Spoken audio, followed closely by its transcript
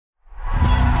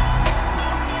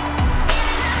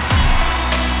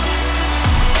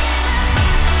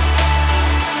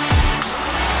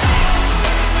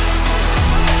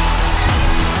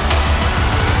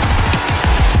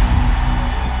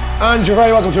And you're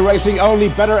very welcome to Racing Only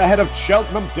Better ahead of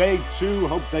Cheltenham Day 2.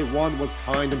 Hope Day 1 was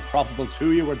kind and profitable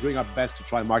to you. We're doing our best to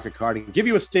try market carding and give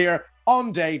you a steer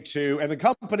on Day 2 in the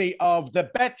company of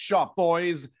the Bet Shop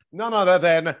boys, none other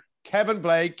than Kevin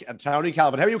Blake and Tony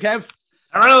Calvin. How are you, Kev?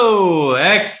 Hello,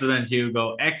 excellent,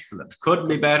 Hugo, excellent. Couldn't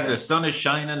be better. The sun is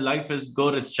shining, life is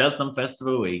good. It's Cheltenham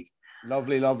Festival Week.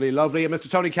 Lovely, lovely, lovely. And Mr.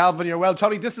 Tony Calvin, you're well.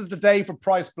 Tony, this is the day for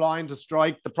Price Blind to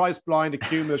strike. The Price Blind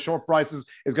accumulative short prices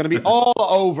is going to be all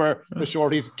over the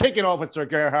shorties, kicking off with Sir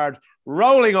Gerhard,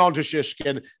 rolling on to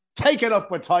Shishkin, taking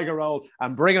up with Tiger Roll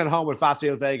and bringing it home with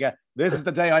Facile Vega. This is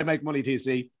the day I make money,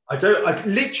 TC. I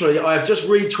have just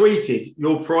retweeted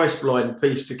your Price Blind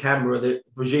piece to camera that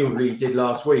presumably you did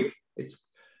last week. It's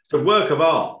a work of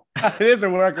art. It is a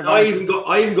work of art. I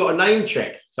even got a name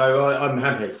check, so I'm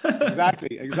happy.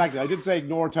 Exactly. I did say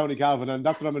ignore Tony Calvin, and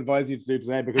that's what I'm advising you to do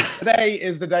today, because today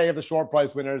is the day of the short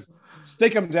price winners.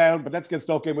 Stick them down, but let's get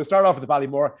stuck in. We'll start off with the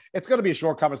Ballymore. It's going to be a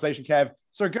short conversation, Kev.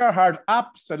 Sir Gerhard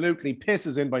absolutely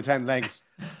pisses in by 10 lengths.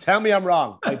 Tell me I'm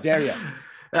wrong. I dare you.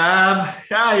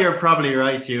 You're probably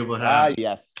right, Hugh, but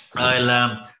yes.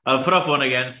 I'll put up one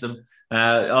against them.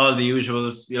 All the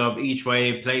usuals, each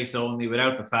way, place only,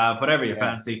 without the fab, whatever you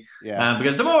fancy. Yeah.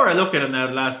 Because the more I look at it now,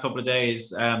 the last couple of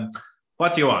days,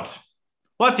 what do you want?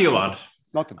 What do you want?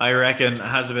 Nothing. I reckon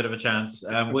has a bit of a chance.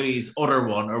 With his other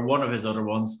one, or one of his other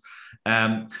ones.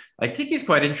 I think he's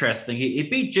quite interesting. He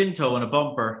beat Ginto in a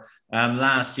bumper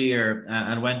last year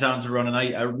and went on to run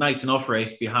a nice enough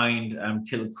race behind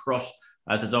Kilcrut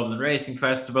at the Dublin Racing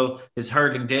Festival. His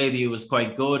hurdling debut was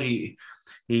quite good.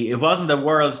 It wasn't the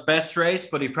world's best race,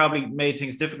 but he probably made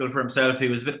things difficult for himself. He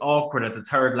was a bit awkward at the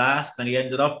third last, and he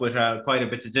ended up with quite a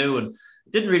bit to do, and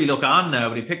didn't really look on now,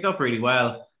 but he picked up really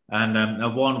well and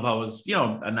won what was,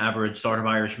 an average sort of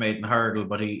Irish maiden hurdle,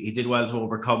 but he did well to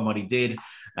overcome what he did,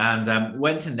 and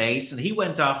went to Naas, and he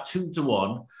went off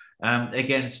 2-1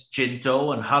 against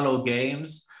Ginto and Hollow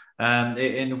Games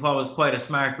in what was quite a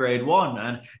smart grade 1,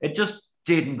 and it just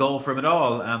didn't go for him at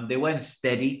all. They went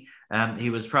steady. He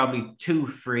was probably too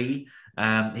free.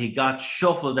 He got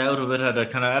shuffled out of it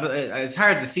it's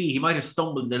hard to see. He might have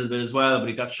stumbled a little bit as well, but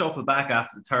he got shuffled back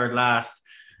after the third last.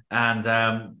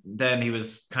 And then he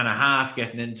was kind of half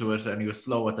getting into it, and he was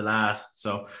slow at the last.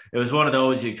 So it was one of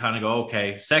those you kind of go,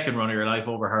 okay, second run of your life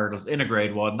over hurdles in a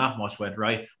grade 1, not much went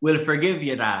right. We'll forgive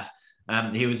you that.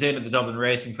 He was in at the Dublin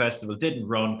Racing Festival, didn't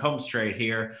run, come straight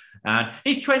here. And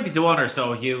he's 20-1 or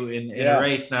so, Hugh, in a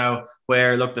race now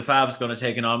where, look, the Fav's going to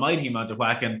take an almighty amount of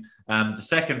whacking. The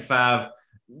second Fav,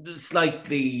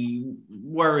 slightly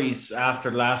worries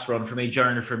after the last run for me,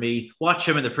 journey for me. Watch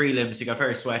him in the prelims. He got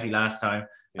very sweaty last time.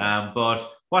 But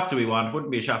what do we want?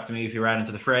 Wouldn't be a shock to me if he ran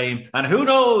into the frame. And who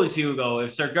knows, Hugo,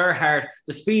 if Sir Gerhard,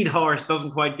 the speed horse,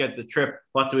 doesn't quite get the trip,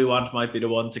 what do we want might be the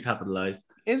one to capitalise.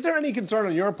 Is there any concern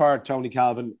on your part, Tony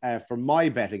Calvin, for my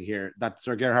betting here, that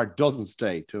Sir Gerhard doesn't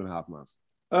stay 2.5 miles?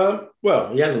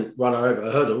 Well, he hasn't run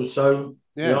over hurdles, so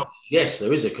yes,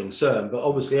 there is a concern. But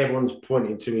obviously, everyone's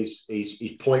pointing to his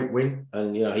point win,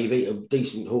 and he beat a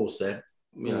decent horse there,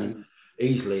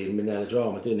 easily in Minella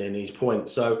Drama, didn't he? In his point,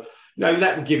 so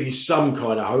that would give you some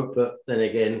kind of hope. But then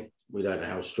again, we don't know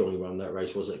how strong run that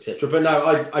race was, etc. But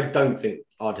no, I don't think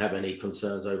I'd have any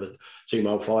concerns over 2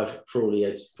 mile 5 for all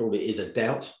it is a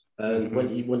doubt. And when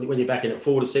you're back in at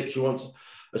 4 to 6, you want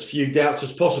as few doubts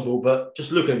as possible. But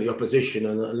just looking at the opposition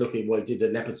and looking at what he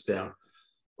did at Leopardstown,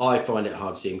 I find it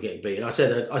hard to see him getting beaten. I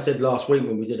said last week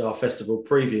when we did our festival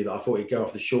preview that I thought he'd go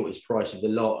off the shortest price of the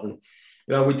lot. And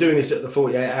we're doing this at the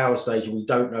 48-hour stage, and we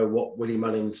don't know what Willie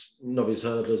Mullins, novice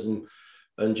hurdlers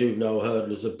and juvenile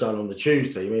hurdlers have done on the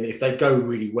Tuesday. I mean, if they go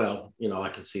really well, I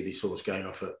can see this horse going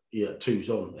off at 2s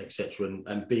on, etc.,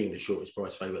 and being the shortest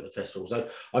price favourite at the festival. So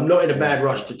I'm not in a mad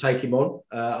rush to take him on.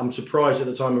 I'm surprised at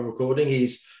the time of recording.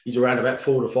 He's around about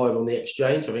 4 to 5 on the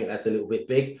exchange. I think that's a little bit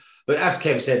big. But as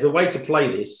Kev said, the way to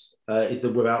play this is the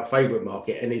without favourite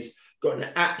market, and it's got an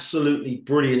absolutely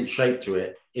brilliant shape to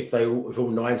it if all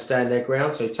 9 stand their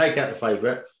ground. So take out the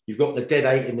favourite. You've got the dead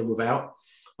 8 in the without.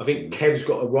 I think Kev's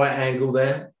got a right angle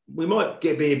there. We might be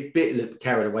a bit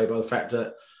carried away by the fact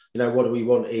that, what do we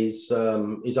want is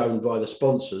owned by the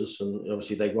sponsors. And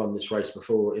obviously they won this race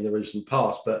before in the recent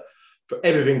past. But for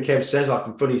everything Kev says, I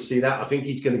can fully see that. I think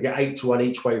he's going to get 8-1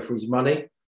 each way for his money.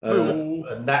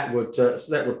 And that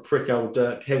would prick old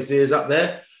Kev's ears up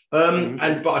there.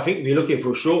 But I think if you're looking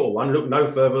for a shorter one, look no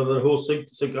further than the horse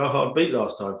Sir Gerhard beat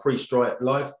last time, Free Strike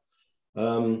Life.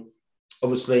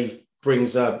 Obviously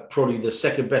brings probably the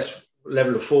second best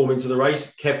level of form into the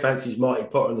race. Kev fancies Marty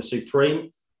Potter in the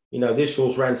Supreme. This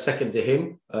horse ran second to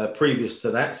him previous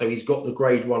to that, so he's got the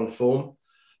grade 1 form.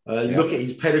 You look at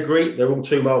his pedigree, they're all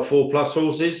 2 mile 4+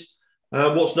 horses.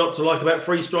 What's not to like about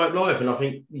Free Strike Life? And I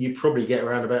think you probably get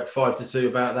around about 5-2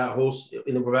 about that horse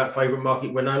in the without favourite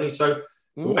market win only. So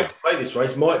the way to play this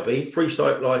race might be Free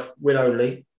Strike Life win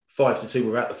only, 5-2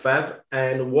 without the fav.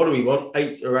 And what do we want?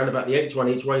 8 around about the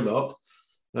 8-1 each way mark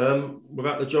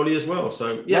without the jolly as well.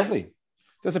 So yeah. Lovely.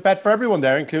 There's a bet for everyone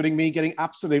there, including me getting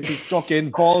absolutely stuck in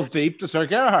balls deep to Sir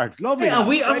Gerhard. Lovely. Yeah,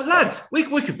 lads, we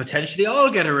could potentially all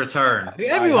get a return.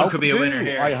 Everyone could be a winner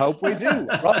here. I hope we do.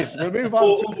 Right, we'll move on.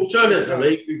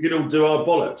 Alternatively, we could all do our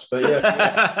bollocks, but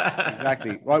yeah.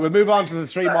 Exactly. Right, we'll move on to the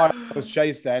 3 miles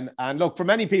chase then. And look, for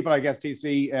many people, I guess,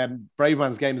 TC,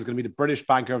 Braveman's Game is going to be the British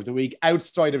banker of the week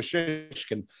outside of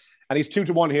Shishkin. And he's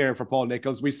 2-1 here for Paul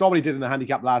Nicholls. We saw what he did in the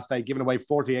handicap last night, giving away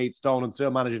 48 stone and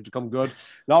still managing to come good.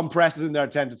 Long Press is in there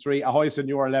 10-3. Ahoy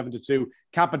Senor 11-2.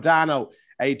 Capadano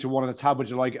 8-1. And it's how would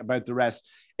you like about the rest?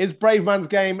 Is Braveman's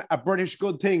Game a British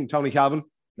good thing, Tony Calvin?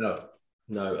 No.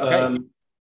 Okay.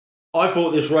 I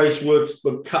thought this race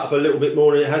would cut up a little bit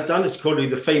more than it has done. It's probably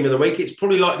the theme of the week. It's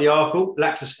probably like the Arkle,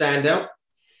 lacks a standout,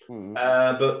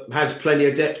 but has plenty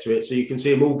of depth to it. So you can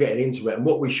see them all getting into it. And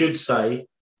what we should say,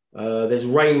 there's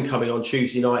rain coming on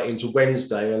Tuesday night into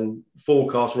Wednesday and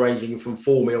forecast ranging from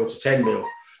 4 mil to 10 mil.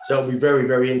 So it'll be very,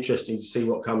 very interesting to see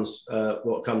what comes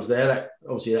there. That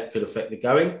obviously that could affect the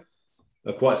going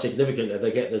quite significantly if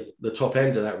they get the top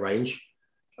end of that range.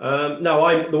 The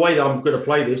way that I'm going to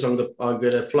play this, I'm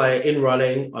going to play it in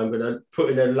running. I'm going to put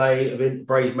in a lay of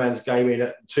Braveman's Game in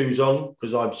at 2s on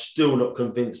because I'm still not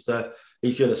convinced that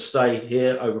he's going to stay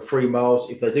here over 3 miles.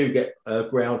 If they do get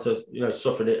ground to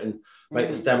soften it and make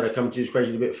the stamina come to his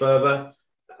equation a bit further,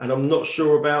 and I'm not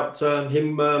sure about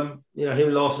him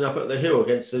lasting up at the hill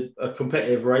against a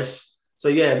competitive race. So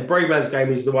yeah, the Braveman's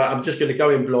Game is the way. I'm just going to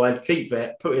go in blind, keep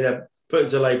bet, put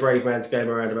into lay Braveman's Game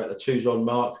around about the 2s on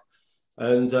mark.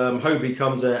 And hope he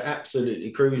comes there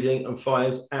absolutely cruising and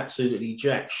finds absolutely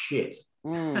jack shit.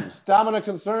 Stamina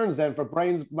concerns then for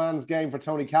Braveman's Game for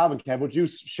Tony Calvin. Kev, would you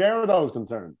share those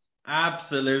concerns?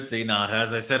 Absolutely not.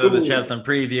 As I said on the Cheltenham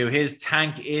preview, his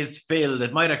tank is filled.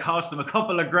 It might have cost him a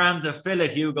couple of grand to fill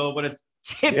it, Hugo, but it's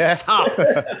tip top.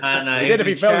 And he did if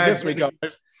he filled this week.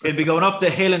 He'll be going up the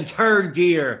hill in 3rd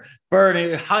gear,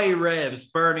 burning high revs,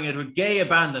 burning it with gay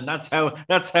abandon. That's how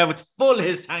full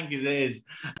his tank is.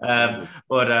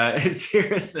 But in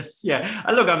seriousness, yeah.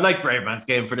 And look, I've liked Braveman's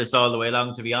Game for this all the way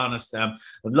along, to be honest. I've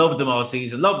loved him all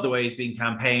season, loved the way he's been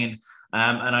campaigned.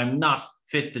 And I'm not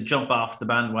fit to jump off the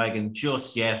bandwagon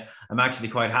just yet. I'm actually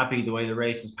quite happy the way the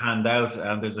race has panned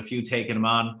out. There's a few taking him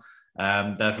on.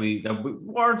 That we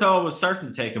weren't always certain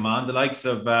to take him on. The likes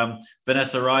of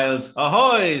Vanessa Riles,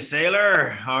 Ahoy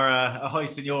Sailor, or Ahoy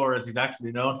Senor as he's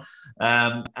actually known,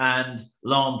 and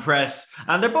Long Press,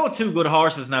 and they're both 2 good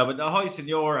horses now. But Ahoy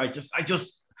Senor,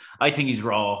 I think he's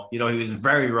raw. He was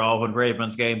very raw when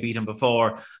Braveman's Game beat him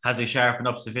before. Has he sharpened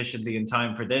up sufficiently in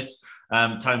time for this?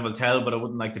 Time will tell, but I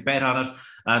wouldn't like to bet on it.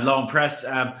 And Long Press,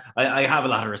 I have a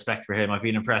lot of respect for him. I've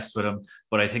been impressed with him,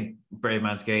 but I think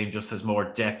Braveman's Game just has more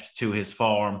depth to his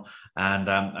form. And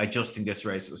I just think this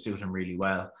race will suit him really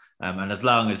well. And as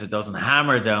long as it doesn't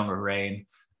hammer down with rain,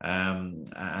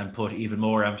 and put even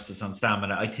more emphasis on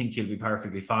stamina, I think he'll be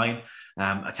perfectly fine.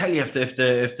 I tell you, if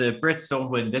the Brits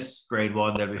don't win this Grade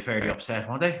 1, they'll be fairly upset,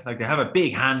 won't they? Like, they have a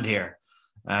big hand here.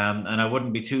 And I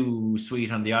wouldn't be too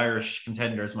sweet on the Irish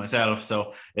contenders myself.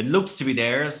 So it looks to be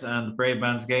theirs, and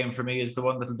Braveman's Game for me is the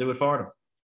one that'll do it for them.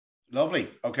 Lovely.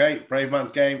 Okay,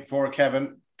 Braveman's Game for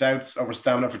Kevin. Doubts over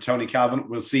stamina for Tony Calvin.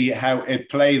 We'll see how it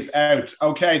plays out.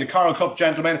 Okay, the Coral Cup,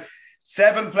 gentlemen.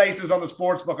 7 places on the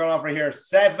sportsbook on offer here.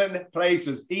 7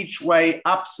 places each way.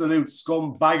 Absolute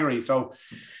scumbaggery. So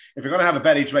if you're going to have a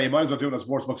bet each way, you might as well do it on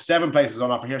sportsbook. 7 places on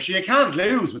offer here. So you can't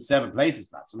lose with 7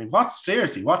 places, lads. I mean,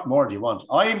 what more do you want?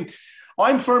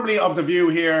 I'm firmly of the view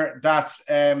here that,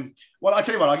 well, I'll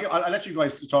tell you what, I'll let you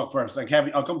guys talk first. And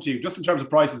Kevin, I'll come to you. Just in terms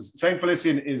of prices, St.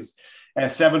 Felician is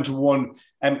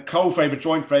 7-1, co-favourite,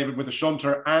 joint favourite with the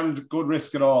Shunter and Good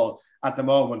Risk at All at the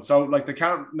moment. So like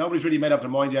nobody's really made up their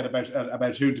mind yet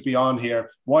about who to be on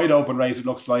here. Wide open race, it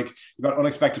looks like. You've got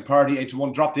Unexpected Party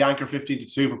 8-1, Drop the Anchor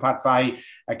 15-2 for Pat Fahey,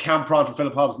 Camp Prawn for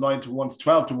Philip Hobbs 9-1,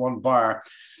 12-1 bar.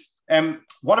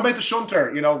 What about the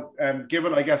Shunter?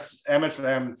 Given, I guess, Emmett,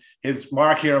 his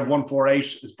mark here of 148,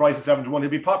 his price is 7-1, he'll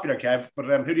be popular, Kev. But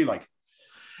who do you like?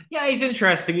 Yeah, he's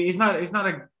interesting. He's not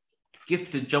a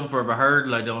gifted jumper of a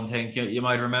hurdle, I don't think. You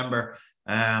might remember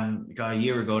a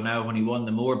year ago now when he won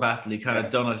the Moore Battle, he kind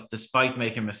of done it despite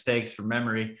making mistakes from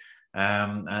memory.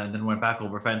 And then went back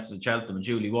over fences at Cheltenham and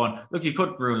Julie won. Look, you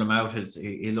couldn't rule him out.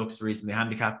 He looks reasonably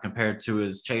handicapped compared to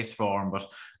his chase form, but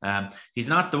he's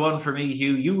not the one for me,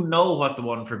 Hugh. You know what the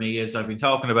one for me is. I've been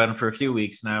talking about him for a few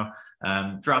weeks now.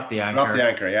 Dropped the anchor. Dropped the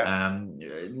anchor, yeah.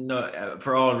 No,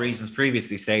 for all reasons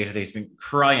previously stated, he's been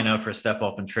crying out for a step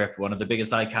up and trip. One of the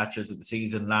biggest eye catchers of the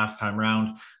season last time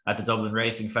round at the Dublin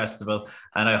Racing Festival.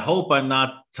 And I hope I'm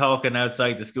not talking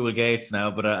outside the school gates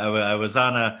now, but I was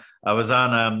on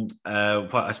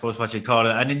what I suppose what you'd call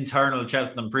it, an internal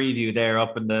Cheltenham preview there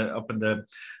up in the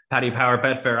Paddy Power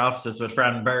Betfair offices with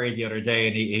Fran Berry the other day,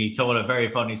 and he told a very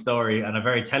funny story and a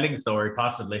very telling story,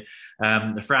 possibly.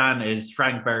 Fran is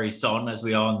Frank Berry's son, as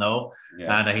we all know,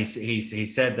 and he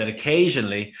said that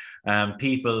occasionally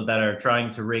people that are trying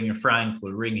to ring Frank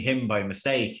will ring him by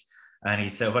mistake. And he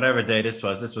said, whatever day this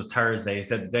was Thursday. He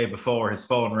said the day before his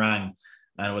phone rang,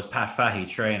 and it was Pat Fahey,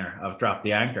 trainer of Drop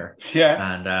the Anchor.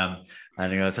 Yeah,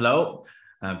 and he goes, hello,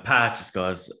 and Pat just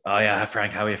goes, oh yeah,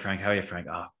 Frank, how are you, Frank?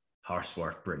 Oh, horse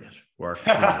work, brilliant work.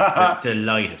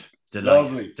 Delighted.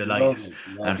 Lovely.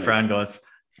 And Fran goes,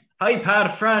 hi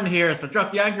Pat, Fran here. So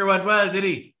Drop the Anchor went well, did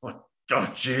he? Oh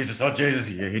Jesus.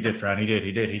 Yeah, he did, Fran. He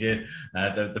did.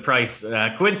 The price,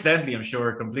 coincidentally, I'm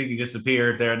sure, completely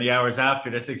disappeared there in the hours after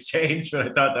this exchange, but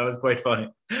I thought that was quite funny.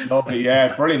 Lovely,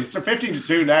 yeah, brilliant. It's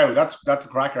 15-2 now. That's a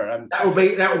cracker. And that will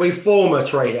be former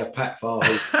trader Pat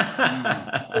Fahey.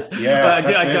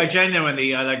 I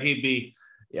genuinely like he'd be.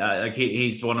 Yeah, like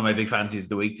he's one of my big fancies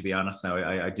of the week, to be honest. Now,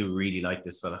 I do really like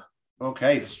this fella.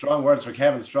 Okay, strong words for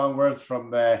Kevin. Strong words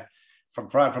from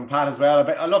Fran, from Pat as well.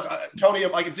 But look, Tony,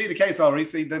 I can see the case already.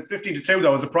 See, the 15-2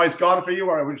 though, is the price gone for you,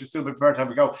 or would you still be prepared to have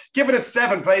a go? Given it's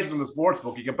 7 places on the sports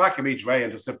book, you can back him each way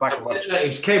and just sit back and watch.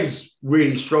 Kev's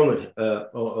really strong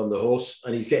on the horse,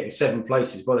 and he's getting 7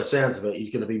 places. By the sounds of it, he's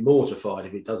going to be mortified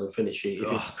if it doesn't finish it.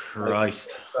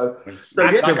 Christ!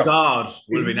 Act of God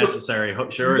will be necessary,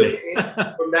 surely.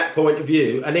 From that point of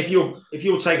view, and if you're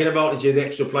taking advantage of the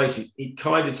extra places, it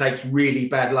kind of takes really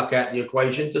bad luck out of the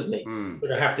equation, doesn't it? You're going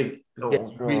to have to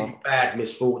get really bad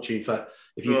misfortune for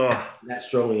if you that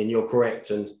strongly, and you're correct.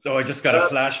 And I just got a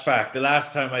flashback. The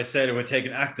last time I said it would take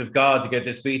an act of God to get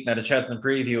this beaten at a Cheltenham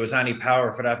preview was Annie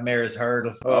Power for that mare's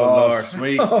hurdle. Oh Lord,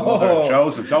 sweet Mother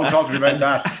Joseph! Don't talk to me about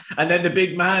that. And then the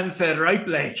big man said, "Right,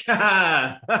 Blake,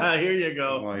 here you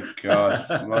go." Oh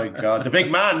my God, the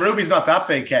big man. Ruby's not that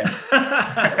big, Ken.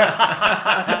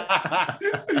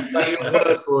 Your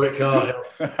word for it, Carl.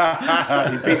 He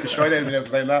beat the shit out of me now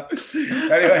saying that.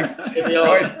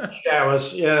 Anyway,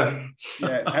 showers, yeah.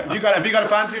 Have you got a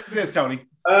fancy for this, Tony?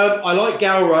 I like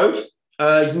Gower Road.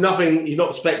 He's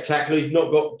not spectacular. He's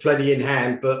not got plenty in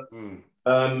hand, but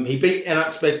he beat an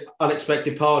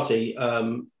unexpected party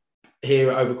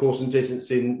here over course and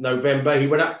distance in November. He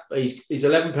went up. He's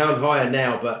 £11 higher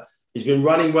now, but he's been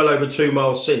running well over 2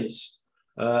 miles since.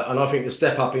 And I think the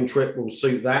step up in trip will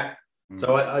suit that.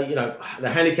 So the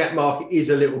handicap market is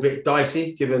a little bit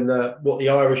dicey given what the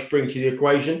Irish bring to the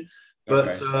equation.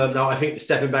 But no, I think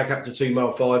stepping back up to 2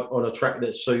 mile 5 on a track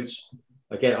that suits.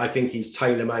 Again, I think he's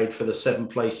tailor-made for the 7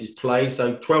 places play.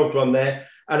 So 12 run there.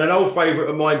 And an old favourite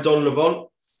of mine, Don Levant,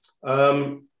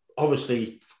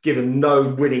 obviously given no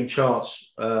winning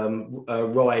chance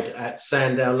ride at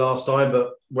Sandown last time,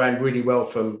 but ran really well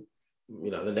from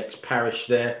the next parish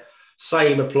there.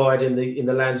 Same applied in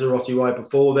the Lanzarote ride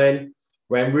before then.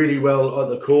 Ran really well at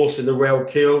the course in the Rail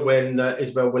Kill when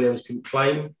Isabel Williams couldn't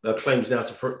claim. Claims now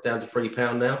down to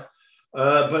 £3 now.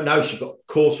 But no, she's got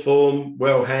course form,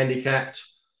 well handicapped.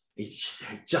 It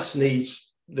just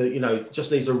needs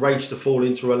a race to fall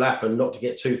into a lap and not to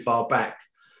get too far back.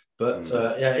 But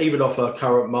even off her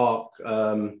current mark,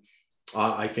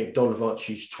 I think Don Levant,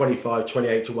 she's 25,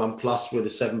 28 to 1 plus with the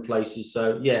 7 places.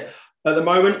 So yeah. At the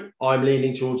moment, I'm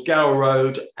leaning towards Gower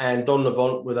Road and Don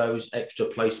Levant with those extra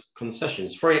place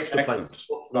concessions. 3 extra places.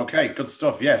 Okay, good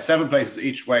stuff. Yeah, 7 places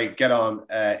each way. Get on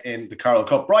in the Carroll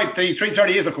Cup. Right, the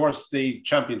 3:30 is, of course, the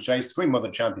Champion Chase, the Queen Mother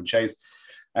Champion Chase.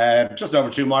 Just over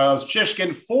 2 miles.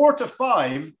 Shishkin 4 to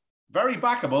 5. Very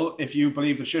backable if you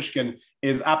believe that Shishkin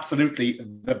is absolutely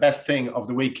the best thing of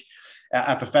the week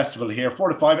at the festival here. 4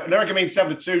 to 5. Energamine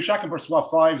 7 to 2. Shackenburg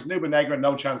swap 5s. Nuba Negra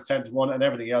no chance 10 to 1, and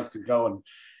everything else could go. And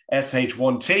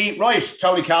SH1T. Right,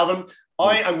 Tony Calvin.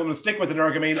 I am going to stick with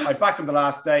Energamine. I backed him the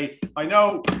last day. I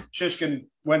know Shishkin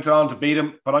went on to beat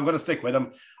him, but I'm going to stick with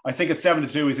him. I think it's 7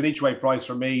 to 2. He's an each way price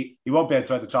for me. He won't be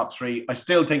outside the top 3. I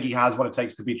still think he has what it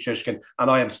takes to beat Shishkin, and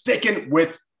I am sticking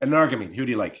with Energamine. Who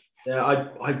do you like? Yeah,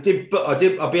 I did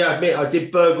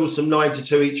burgle some 9 to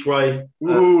 2 each way.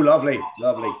 Ooh, lovely.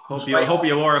 Hope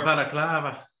you wore a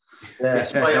balaclava. Yeah,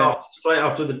 straight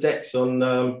after the decks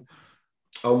on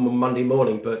Monday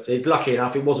morning, but lucky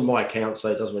enough, it wasn't my account, so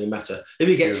it doesn't really matter. If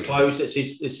he gets closed, it's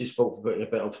his fault for putting a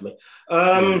bet on for me.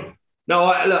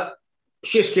 No, look,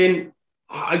 Shishkin,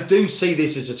 I do see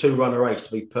this as a 2-runner race,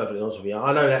 to be perfectly honest with you.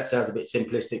 I know that sounds a bit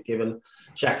simplistic, given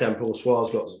Chacun Pour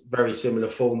Soi's got very similar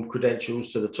form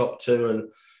credentials to the top two, and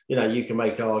you can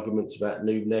make arguments about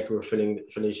New Negra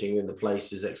finishing in the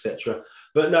places, etc.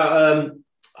 But no,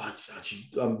 I'm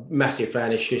a massive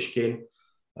fan of Shishkin,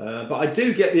 but I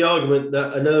do get the argument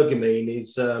that Energumene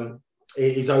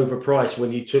is overpriced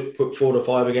when you put 4 to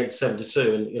 5 against 7 to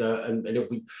 2, and it'll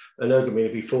be Energumene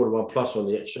will be 4 to 1 plus on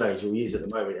the exchange, or he is at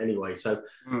the moment anyway. So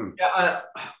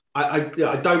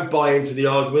I don't buy into the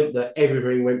argument that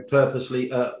everything went perfectly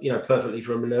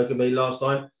from Energumene last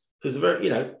time, because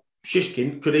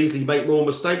Shishkin could easily make more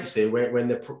mistakes here when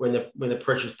the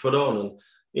pressure's put on,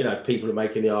 and people are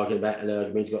making the argument about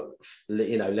Energumene's got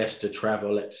less to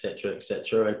travel, etc.,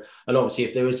 and obviously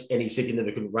if there is any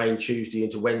significant rain Tuesday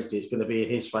into Wednesday, it's going to be in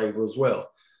his favour as well.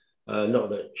 Not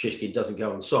that Shishkin doesn't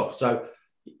go on soft. So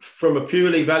from a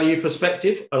purely value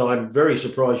perspective, and I'm very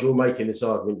surprised you're making this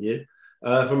argument here,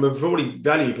 from a purely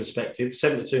value perspective,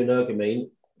 7 to 2 Energumene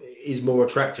is more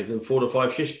attractive than 4 to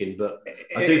 5 Shishkin, but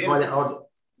I do find it hard.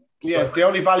 Yeah, it's the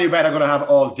only value bet I'm going to have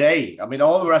all day. I mean,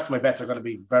 all the rest of my bets are going to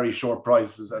be very short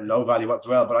prices and no value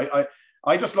whatsoever. But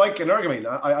I just like Energumene.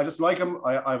 I just like him.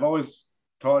 I've always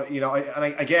thought,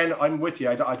 again, I'm with you.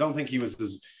 I don't think he was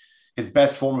his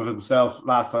best form of himself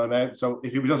last time out. So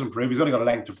if he does improve, he's only got a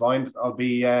length to find. I'll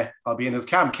be in his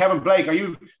camp. Kevin Blake, are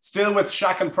you still with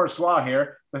Chacun Pour Soi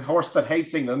here, the horse that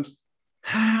hates England?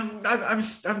 I'm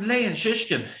laying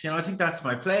Shishkin. I think that's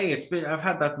my play. I've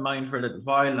had that in mind for a little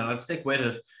while, and I'll stick with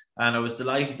it. And I was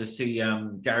delighted to see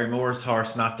Gary Moore's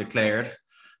horse not declared.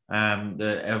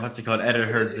 What's it called?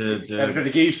 Editor de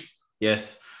Guiche.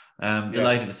 Yes.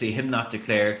 Delighted to see him not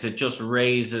declared, because it just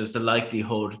raises the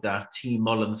likelihood that Team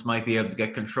Mullins might be able to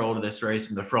get control of this race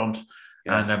from the front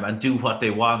and do what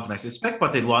they want. And I suspect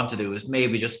what they'd want to do is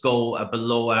maybe just go a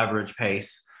below average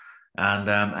pace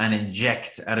and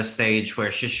inject at a stage where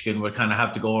Shishkin would kind of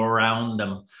have to go around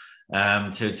them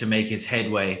to make his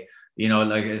headway.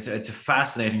 It's a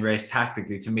fascinating race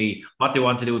tactically to me. What they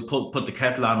want to do with put the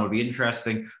kettle on will be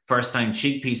interesting. First time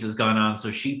Cheek Piece has gone on, so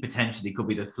she potentially could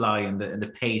be the fly in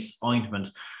the pace ointment.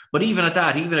 But even at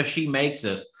that, even if she makes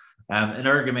it,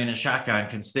 Energumene and Chacun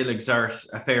can still exert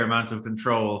a fair amount of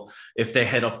control if they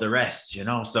head up the rest,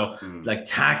 So,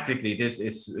 tactically, this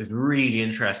is really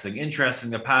interesting.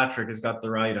 Interesting that Patrick has got the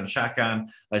ride on Chacun.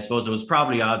 I suppose it was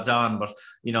probably odds on, but,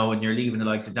 when you're leaving the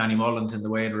likes of Danny Mullins in the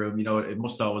weighing room, it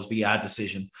must always be a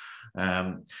decision.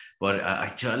 But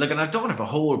I don't have a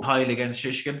whole pile against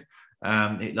Shishkin.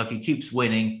 He keeps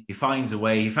winning. He finds a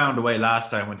way. He found a way last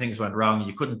time when things went wrong.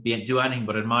 You couldn't do anything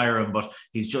but admire him, but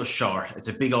he's just short. It's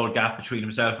a big old gap between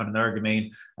himself and Energumene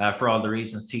for all the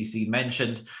reasons TC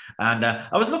mentioned. And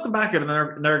I was looking back at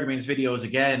Energumene's videos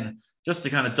again, just to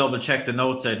kind of double check the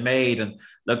notes I'd made. And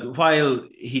while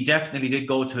he definitely did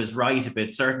go to his right a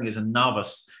bit, certainly as a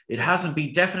novice, it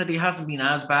definitely hasn't been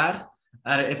as bad.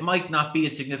 It might not be a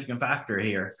significant factor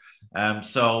here. I'm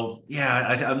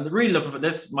really looking for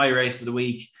this. My race of the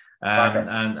week,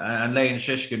 and Lane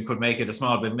Shishkin could make it a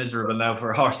small bit miserable now for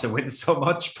a horse that wins so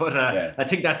much. But I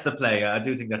think that's the play. I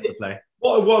do think that's the play.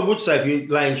 What I would say, if you're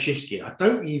laying Shishkin, I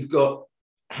don't think you've got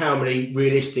how many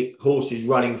realistic horses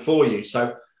running for you.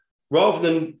 So rather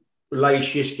than lay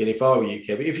Shishkin, if I were you,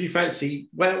 Kevin, if you fancy,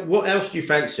 what else do you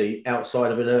fancy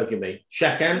outside of Energumene?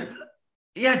 Chacun?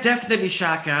 Yeah, definitely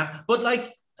Chacun. But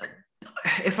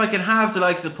if I can have the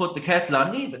likes of Put the Kettle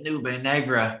on, even Nube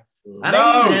Negra,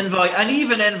 and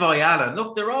even Envoy Allen,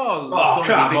 look, they're all going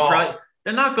to be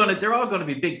big they're all going to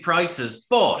be big prices.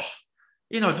 But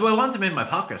do I want them in my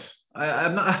pocket?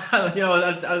 I'm not.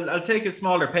 I'll take a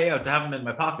smaller payout to have them in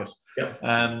my pocket. Yep.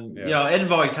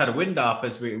 Envoy's had a wind up,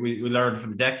 as we learned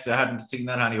from the decks. I hadn't seen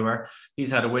that anywhere.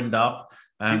 He's had a wind up.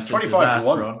 He's 25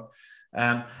 to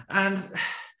 1. And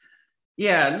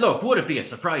yeah, look, would it be a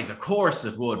surprise? Of course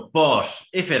it would. But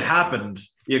if it happened,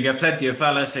 you'll get plenty of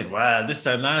fellas saying, well, this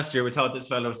time last year, we thought this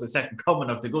fellow was the second coming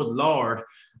of the good Lord.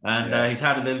 And he's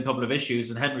had a couple of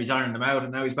issues, and Henry's ironed them out,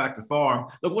 and now he's back to form.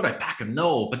 Look, would I back him?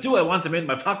 No. But do I want him in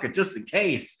my pocket just in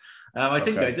case? I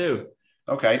think I do.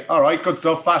 Okay. All right. Good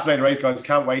stuff. Fascinating race, guys.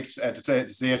 Can't wait to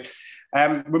see it.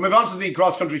 We move on to the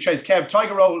cross-country chase. Kev,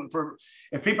 Tiger Roll,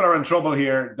 if people are in trouble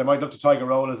here, they might look to Tiger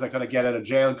Roll as they kind of get out of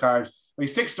jail card.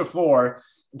 He's 6-4.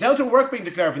 Delta Work being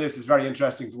declared for this is very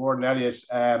interesting for Warden Elliott.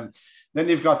 Then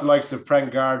you've got the likes of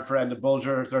Prengard for Enda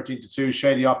Bulger, 13-2,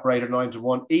 Shady Operator,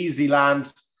 9-1, Easy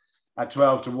Land at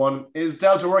 12-1. Is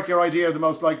Delta Work your idea of the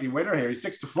most likely winner here? He's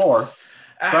 6-4.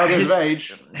 12 years of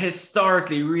age.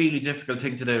 Historically, really difficult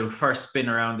thing to do. First spin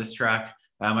around this track.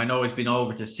 I know he's been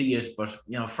over to see it, but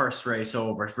first race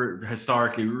over,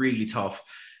 historically really tough.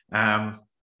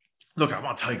 look, I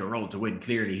want Tiger Road to win.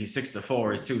 Clearly, he's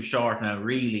 6-4. He's too short now,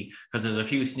 really, because there's a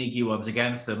few sneaky ones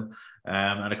against him,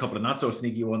 and a couple of not so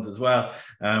sneaky ones as well.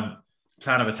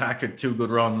 Plan of Attack had 2 good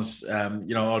runs,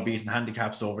 all beating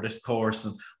handicaps over this course,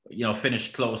 and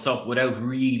finished close up without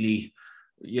really,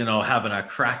 having a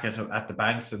crack at the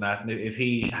banks and that. And if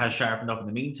he has sharpened up in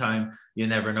the meantime, you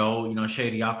never know.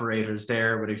 Shady operators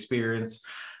there with experience,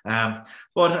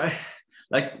 but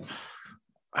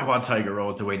I want Tiger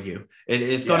Road to win you.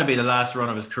 It's going to be the last run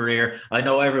of his career. I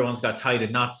know everyone's got tied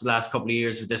in knots the last couple of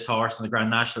years with this horse and the Grand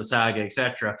National saga,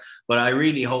 etc. But I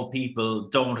really hope people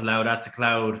don't allow that to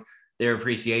cloud their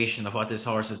appreciation of what this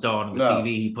horse has done and the CV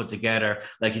he put together.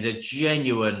 Like, he's a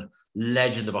genuine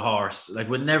legend of a horse. Like,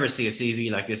 we'll never see a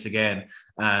CV like this again.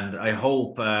 And I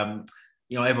hope,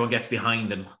 everyone gets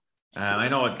behind him. I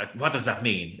know, what does that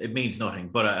mean? It means nothing,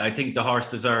 but I think the horse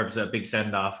deserves a big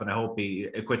send-off, and I hope he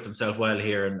acquits himself well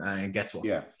here and gets one.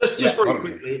 Yeah. Just very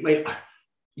quickly, mate,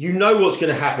 you know what's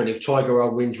going to happen if Tiger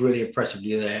Road wins really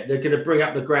impressively there. They're going to bring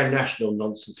up the Grand National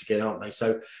nonsense again, aren't they?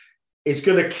 So it's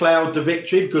going to cloud the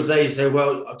victory, because they say,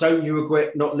 well, don't you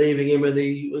regret not leaving him in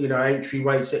the entry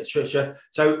weights, etc.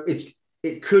 So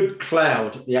it could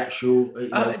cloud the actual.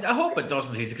 I hope it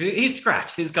doesn't. He's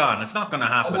scratched. He's gone. It's not going to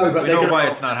happen. We know why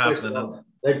it's not happening.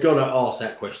 They're going to ask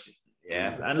that question.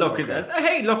 Yeah, and look,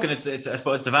 it's I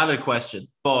suppose it's a valid question,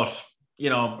 but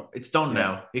it's done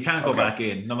now. You can't go back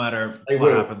in, no matter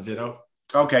what happens.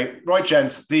 Okay, right,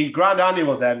 gents. The Grand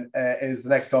Annual then is the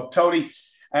next up. Tony.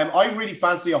 I really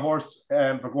fancy a horse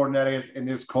for Gordon Elliott in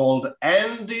this called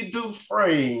Andy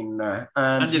Dufresne.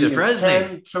 Andy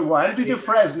Dufresne. Andy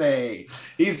Dufresne.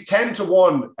 He's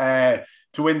 10-1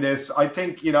 to win this. I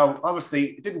think, obviously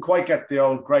it didn't quite get the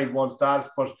old grade 1 status,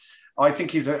 but I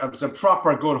think he's a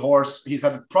proper good horse. He's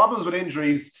had problems with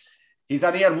injuries. He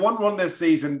had 1 run this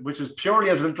season, which is purely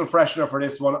as a little freshener for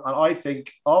this one. And I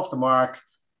think off the mark,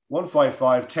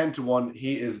 155, 10-1,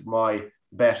 he is my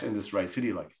bet in this race. Who do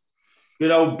you like? Good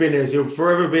old Binners. He'll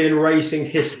forever be in racing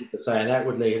history for saying that,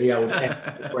 wouldn't he? The old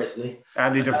Dufresne.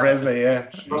 Andy Dufresne, yeah.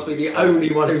 Probably the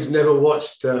only one who's never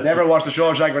watched... the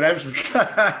Shawshank Redemption.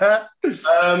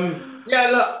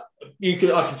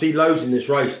 Look, I can see loads in this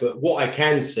race, but what I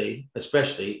can see,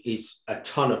 especially, is a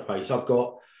ton of pace. I've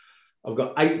got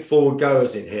 8 forward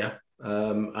goers in here,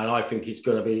 and I think it's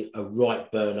going to be a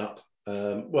right burn-up.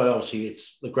 Obviously,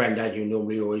 it's the Grand Annual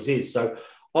normally always is, so...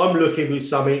 I'm looking with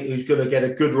somebody who's going to get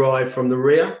a good ride from the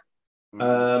rear.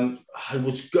 I'm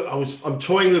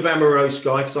toying with Amorous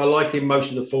Guy because I like him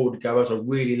most of the forward goers. I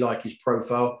really like his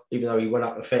profile, even though he went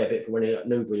up a fair bit from when he was at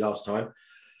Newbury last time.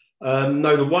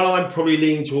 The one I'm probably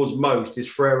leaning towards most is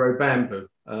Frero Bamboo.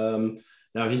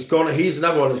 Now he's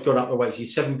another one that's gone up the weights.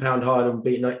 He's £7 higher than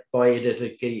beaten by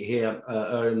Iditagi here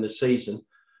earlier in the season.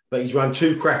 But he's run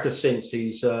 2 crackers since.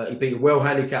 He beat a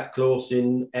well-handicapped course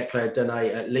in Eclair Dene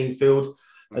at Lingfield.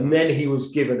 And then he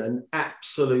was given an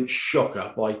absolute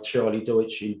shocker by Charlie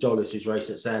Deutsch in Dollis' race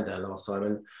at Sandown last time.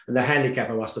 And the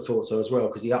handicapper must have thought so as well,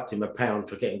 because he upped him £1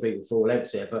 for getting beaten 4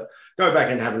 lengths here. But go back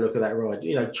and have a look at that ride.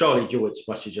 Charlie Deutsch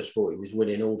must have just thought he was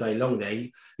winning all day long there.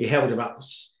 He held him up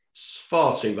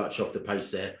far too much off the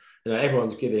pace there.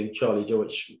 Everyone's giving Charlie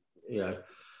Deutsch,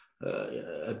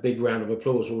 a big round of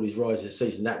applause for all his rides this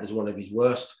season. That was one of his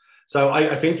worst. So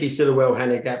I think he's still a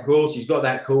well-handicapped horse. He's got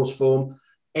that course form.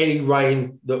 Any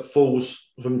rain that falls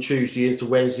from Tuesday into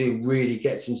Wednesday really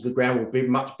gets into the ground will be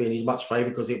in his much favour,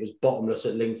 because it was bottomless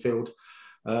at Lingfield.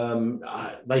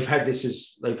 They've had this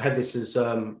as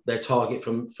their target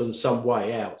from some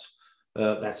way out.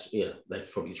 That's they're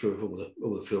probably true of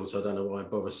all the fields. So I don't know why I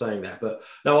bother saying that, but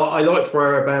no, I like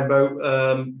Frero Bamboo.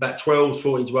 About 12s,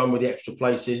 14-1 with the extra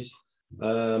places,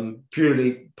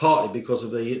 partly because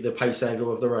of the pace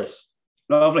angle of the race.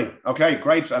 Lovely. Okay,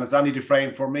 great. And it's Andy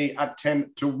Dufresne for me at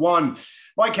 10-1.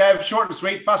 Mike Kev, short and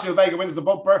sweet. Facile Vega wins the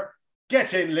bumper.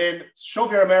 Get in, Lynn.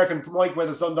 Shove your American Mike where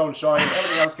the sun don't shine.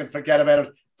 Everything else can forget about it.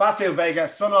 Facile Vega,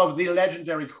 son of the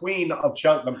legendary Queen of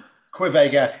Cheltenham, Qui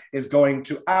Vega, is going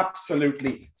to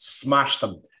absolutely smash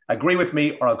them. Agree with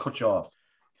me or I'll cut you off.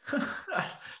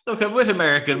 Look, I'm with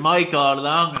American Mike all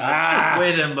along. I stick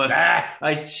with him, but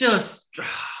I just...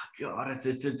 God,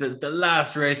 it's the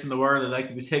last race in the world I'd like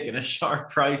to be taking a sharp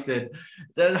price in.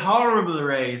 It's a horrible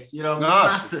race,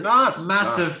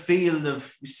 massive field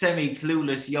of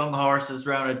semi-clueless young horses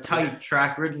around a tight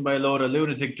track, ridden by a load of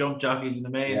lunatic jump jockeys in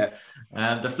the main.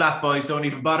 The flat boys don't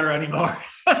even bother anymore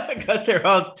because they're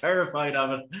all terrified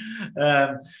of it.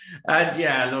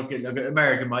 Look,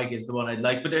 American Mike is the one I'd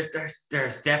like, but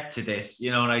there's depth to this,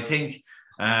 and I think.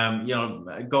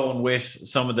 Going with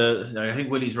some of I think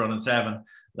Willie's running 7.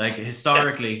 Like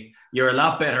historically, you're a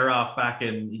lot better off back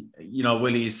in,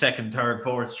 Willie's second, third,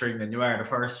 fourth string than you are the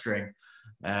first string.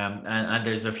 And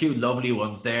there's a few lovely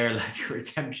ones there, like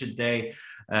Redemption Day,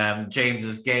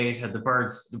 James's Gate, and the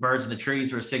birds in the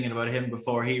trees were singing about him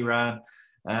before he ran.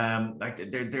 Like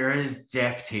there is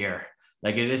depth here.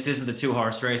 Like this isn't a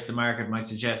 2-horse race the market might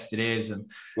suggest it is. And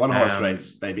 1-horse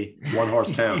race, baby.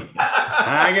 1-horse town.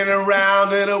 Hanging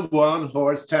around in a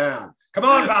 1-horse town. Come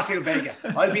on, Vasil Vega.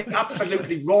 I'll be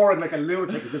absolutely roaring like a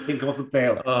lunatic as this thing comes up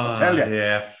tail. I tell you.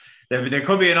 Yeah. There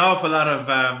could be an awful lot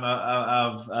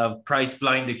of price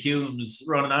blind accums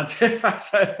running onto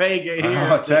Vasil Vega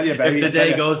here. I tell you, baby. If the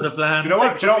day goes to plan. Do you know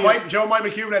what? My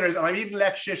McCune letters, and I've even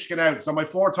left Shishkin out. So my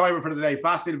 4-timer for the day,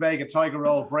 Vasil Vega, Tiger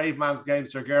Roll, Brave Man's Game,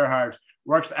 Sir Gerhard,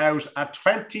 works out at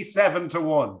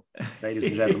 27-1, ladies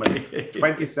and gentlemen.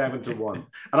 27-1. And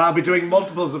I'll be doing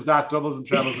multiples of that, doubles and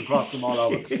trebles, and cross them all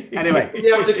over. Anyway. You'll be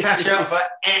able to catch out for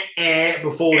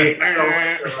before they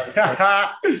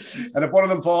and if one of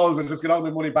them falls, I'll just get all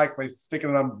my money back by sticking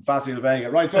it on Vasil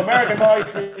Vega. Right, so American Boy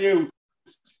for you,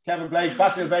 Kevin Blake.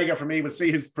 Vasil Vega for me. We'll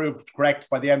see who's proved correct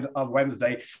by the end of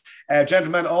Wednesday.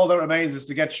 Gentlemen, all that remains is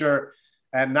to get your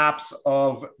naps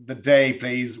of the day,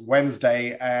 please.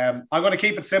 Wednesday. I'm going to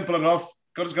keep it simple enough.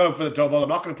 Just going for the double. I'm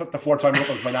not going to put the 4-time up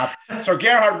as my nap. So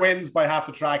Gerhard wins by half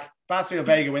the track. Vasil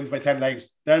Vega wins by 10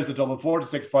 legs. There's the double.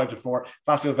 4-6, 5-4.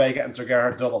 Vasil Vega and Sir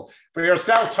Gerhard double. For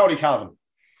yourself, Tony Calvin.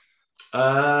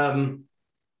 Frero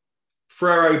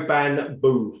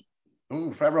Bamboo. Ooh,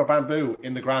 Frero Bamboo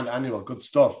in the Grand Annual. Good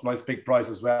stuff. Nice big price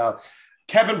as well.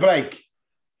 Kevin Blake.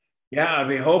 Yeah, I'll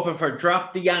be hoping for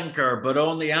Drop the Anchor, but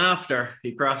only after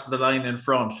he crosses the line in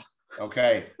front.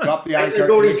 Okay, Drop the Anchor. They've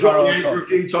already dropped the anchor a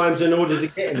few times in order to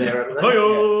get in there.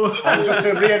 Yeah. And just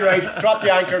to reiterate, Drop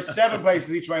the Anchor, 7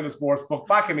 places each way in the sports book,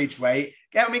 back him each way.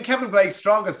 Yeah, I mean, Kevin Blake's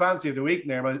strongest fancy of the week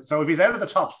there. So if he's out of the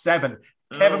top 7,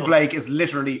 Kevin Blake is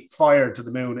literally fired to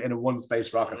the moon in a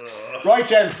 1-space rocket. Right,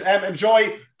 gents,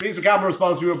 enjoy. Please gamble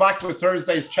responsibly. We're back with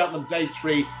Thursday's Cheltenham Day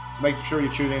 3, so make sure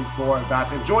you tune in for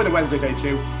that. Enjoy the Wednesday Day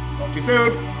 2. Talk to you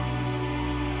soon.